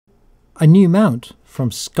A new mount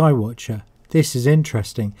from Skywatcher. This is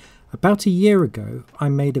interesting. About a year ago I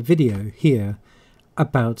made a video here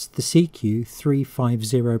about the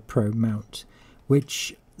CQ350 Pro mount,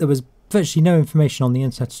 which there was virtually no information on the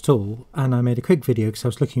internet at all, and I made a quick video because I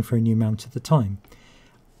was looking for a new mount at the time.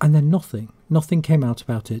 And then nothing came out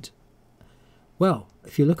about it. Well,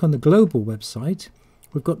 if you look on the global website,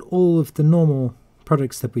 we've got all of the normal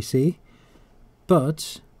products that we see,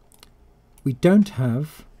 but we don't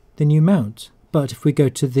have the new mount. But if we go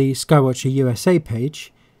to the Skywatcher USA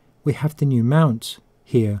page, we have the new mount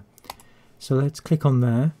here. So let's click on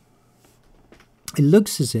there. It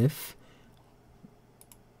looks as if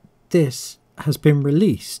this has been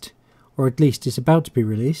released, or at least is about to be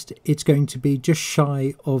released. It's going to be just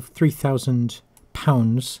shy of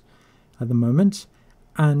 £3,000 at the moment,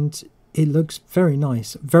 and it looks very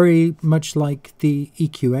nice, very much like the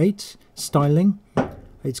EQ8 styling.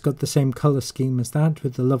 It's got the same colour scheme as that,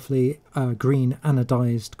 with the lovely green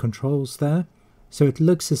anodized controls there. So it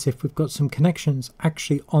looks as if we've got some connections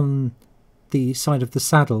actually on the side of the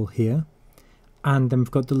saddle here, and then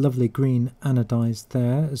we've got the lovely green anodized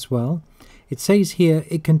there as well. It says here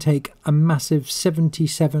it can take a massive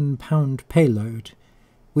 77-pound payload,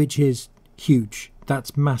 which is huge.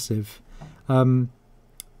 That's massive. I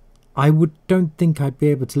don't think I'd be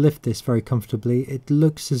able to lift this very comfortably. It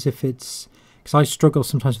looks as if it's, because I struggle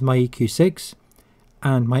sometimes with my EQ6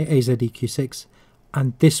 and my AZ EQ6,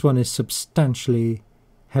 and this one is substantially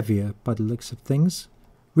heavier by the looks of things.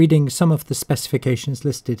 Reading some of the specifications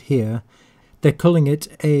listed here, they're calling it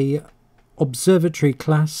a observatory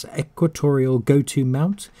class equatorial go-to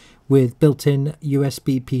mount with built-in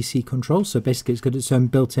USB PC control. So basically it's got its own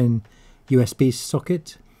built-in USB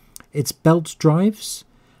socket. It's belt drives.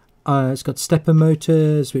 It's got stepper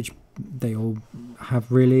motors, which they all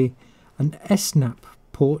have really. An S-NAP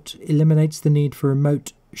port eliminates the need for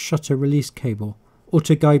remote shutter release cable.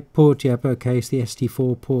 Auto guide port, yep, okay, it's the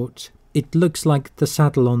ST4 port. It looks like the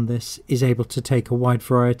saddle on this is able to take a wide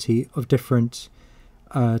variety of different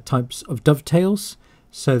types of dovetails,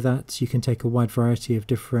 so that you can take a wide variety of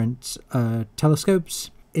different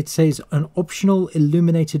telescopes. It says an optional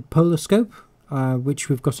illuminated polar scope, which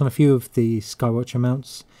we've got on a few of the Skywatcher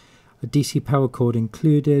mounts. A DC power cord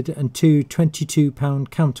included, and two 22-pound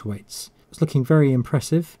counterweights. It's looking very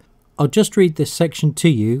impressive. I'll just read this section to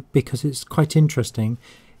you because it's quite interesting.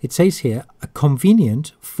 It says here, a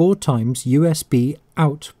convenient 4x USB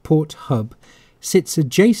out port hub sits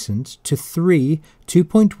adjacent to three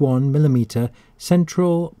 2.1mm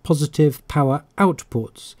central positive power out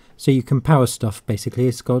ports. So you can power stuff basically.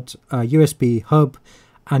 It's got a USB hub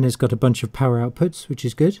and it's got a bunch of power outputs, which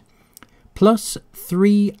is good. Plus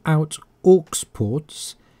 3 out aux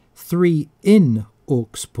ports, 3 in aux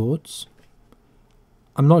ports.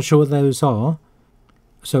 I'm not sure what those are.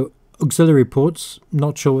 So auxiliary ports,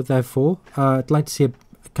 not sure what they're for. I'd like to see a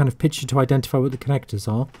kind of picture to identify what the connectors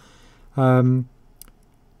are.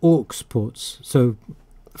 Aux ports, so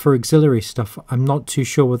for auxiliary stuff, I'm not too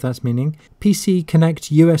sure what that's meaning. PC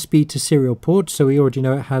connect USB to serial port, so we already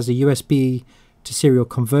know it has a USB to serial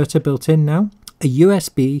converter built in now. A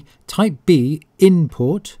USB Type B in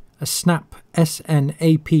port, a snap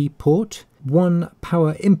SNAP port, one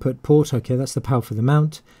power input port, okay, that's the power for the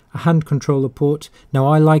mount, a hand controller port. Now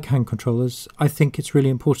I like hand controllers. I think it's really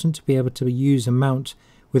important to be able to use a mount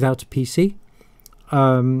without a PC.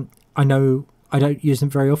 I know I don't use them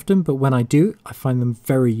very often, but when I do, I find them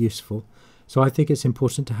very useful. So I think it's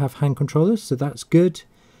important to have hand controllers, so that's good.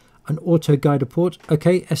 An auto guider port,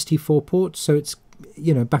 okay, ST4 port, so it's,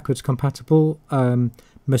 you know, backwards compatible.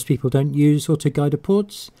 Most people don't use auto guider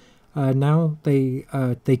ports now. They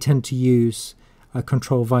tend to use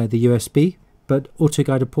control via the USB, but auto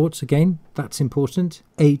guider ports, again, that's important.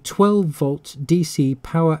 A 12-volt DC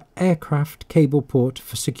power aircraft cable port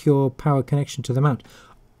for secure power connection to the mount.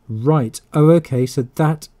 Right, oh okay, so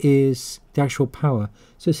that is the actual power.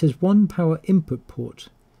 So it says one power input port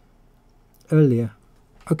earlier.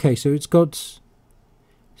 Okay, so it's got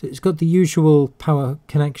the usual power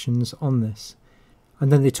connections on this,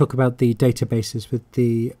 and then they talk about the databases with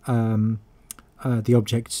the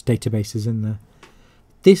objects databases in there.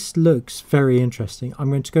 This looks very interesting. I'm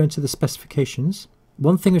going to go into the specifications.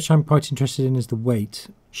 One thing which I'm quite interested in is the weight.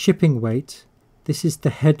 Shipping weight. This is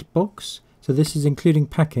the head box, so this is including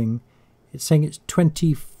packing. It's saying it's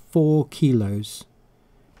 24 kilos,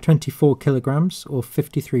 24 kilograms, or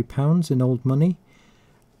 53 pounds in old money,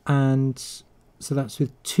 and so that's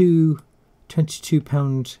with two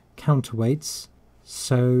 22-pound counterweights,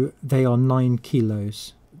 so they are 9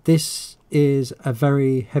 kilos. This is a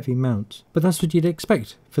very heavy mount, but that's what you'd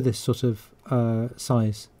expect for this sort of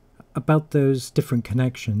size. About those different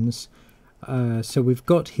connections, So we've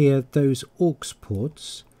got here those aux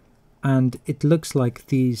ports, and it looks like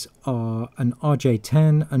these are an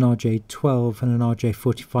RJ10, an RJ12 and an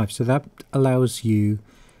RJ45. So that allows you,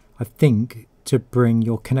 I think, to bring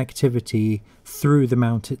your connectivity through the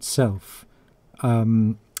mount itself,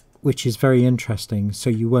 which is very interesting. So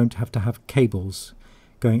you won't have to have cables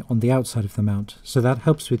going on the outside of the mount. So that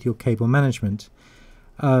helps with your cable management.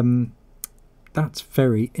 That's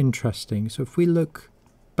very interesting. So if we look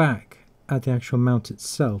back at the actual mount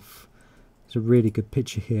itself, there's a really good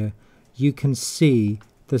picture here. You can see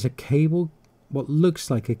there's a cable, what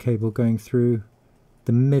looks like a cable going through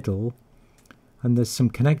the middle, and there's some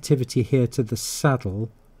connectivity here to the saddle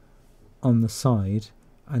on the side.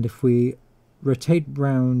 And if we rotate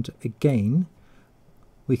round again,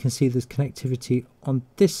 we can see there's connectivity on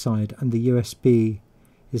this side, and the USB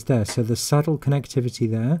is there. So the saddle connectivity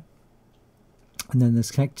there, and then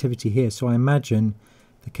there's connectivity here. So I imagine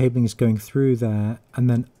the cabling is going through there and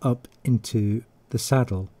then up into the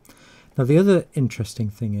saddle. Now the other interesting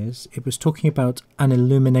thing is, it was talking about an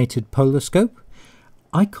illuminated polar scope.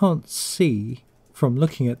 I can't see from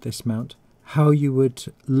looking at this mount how you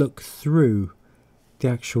would look through the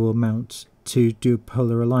actual mount to do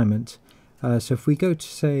polar alignment. So if we go to,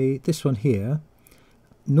 say, this one here,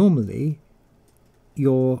 normally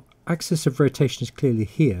your axis of rotation is clearly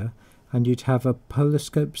here, and you'd have a polar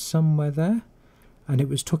scope somewhere there, and it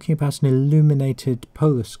was talking about an illuminated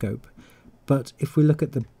polar scope. But if we look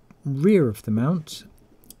at the rear of the mount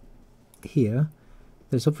here,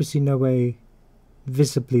 there's obviously no way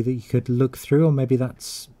visibly that you could look through, or maybe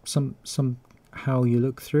that's somehow you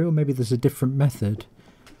look through, or maybe there's a different method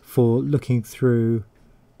for looking through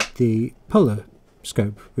the polar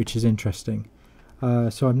scope, which is interesting.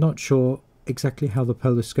 So I'm not sure exactly how the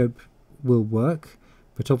polar scope will work,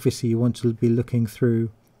 but obviously you want to be looking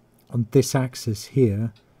through on this axis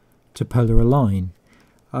here to polar align.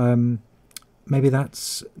 Maybe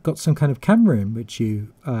that's got some kind of camera in which you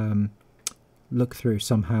look through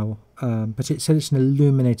somehow, but it said it's an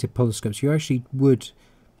illuminated polar scope, so you actually would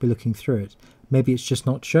be looking through it. Maybe it's just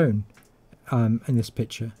not shown in this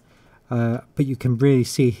picture, but you can really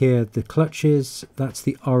see here the clutches. That's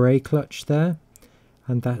the RA clutch there,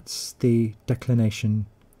 and that's the declination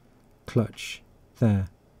clutch there.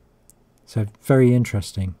 So very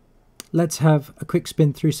interesting. Let's have a quick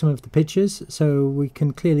spin through some of the pictures. So we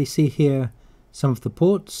can clearly see here some of the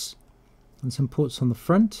ports and some ports on the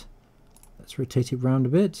front. Let's rotate it round a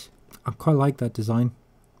bit. I quite like that design.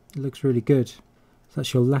 It looks really good. So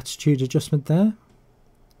that's your latitude adjustment there.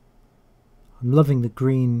 I'm loving the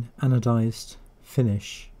green anodized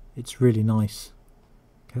finish. It's really nice.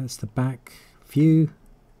 Okay, that's the back view.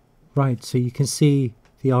 Right, so you can see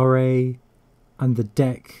the RA and the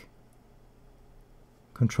deck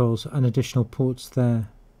controls and additional ports there.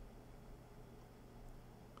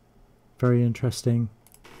 Very interesting.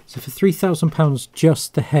 So for £3,000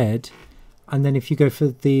 just the head, and then if you go for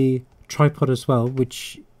the tripod as well,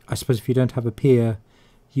 which I suppose if you don't have a pier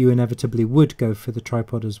you inevitably would go for the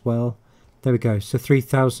tripod as well. There we go, so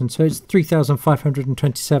 3,000, so it's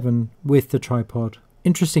 3,527 with the tripod.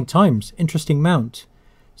 Interesting times, interesting mount.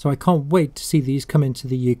 So I can't wait to see these come into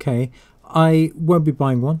the UK. I won't be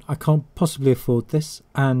buying one, I can't possibly afford this,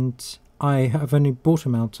 and I have only bought a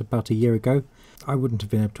mount about a year ago. I wouldn't have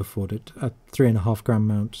been able to afford it. A 3.5 grand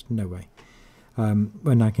mount, no way.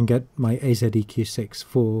 When I can get my AZ EQ6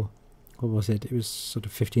 for, what was it? It was sort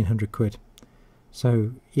of 1,500 quid.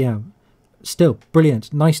 So yeah, still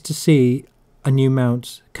brilliant. Nice to see a new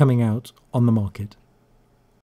mount coming out on the market.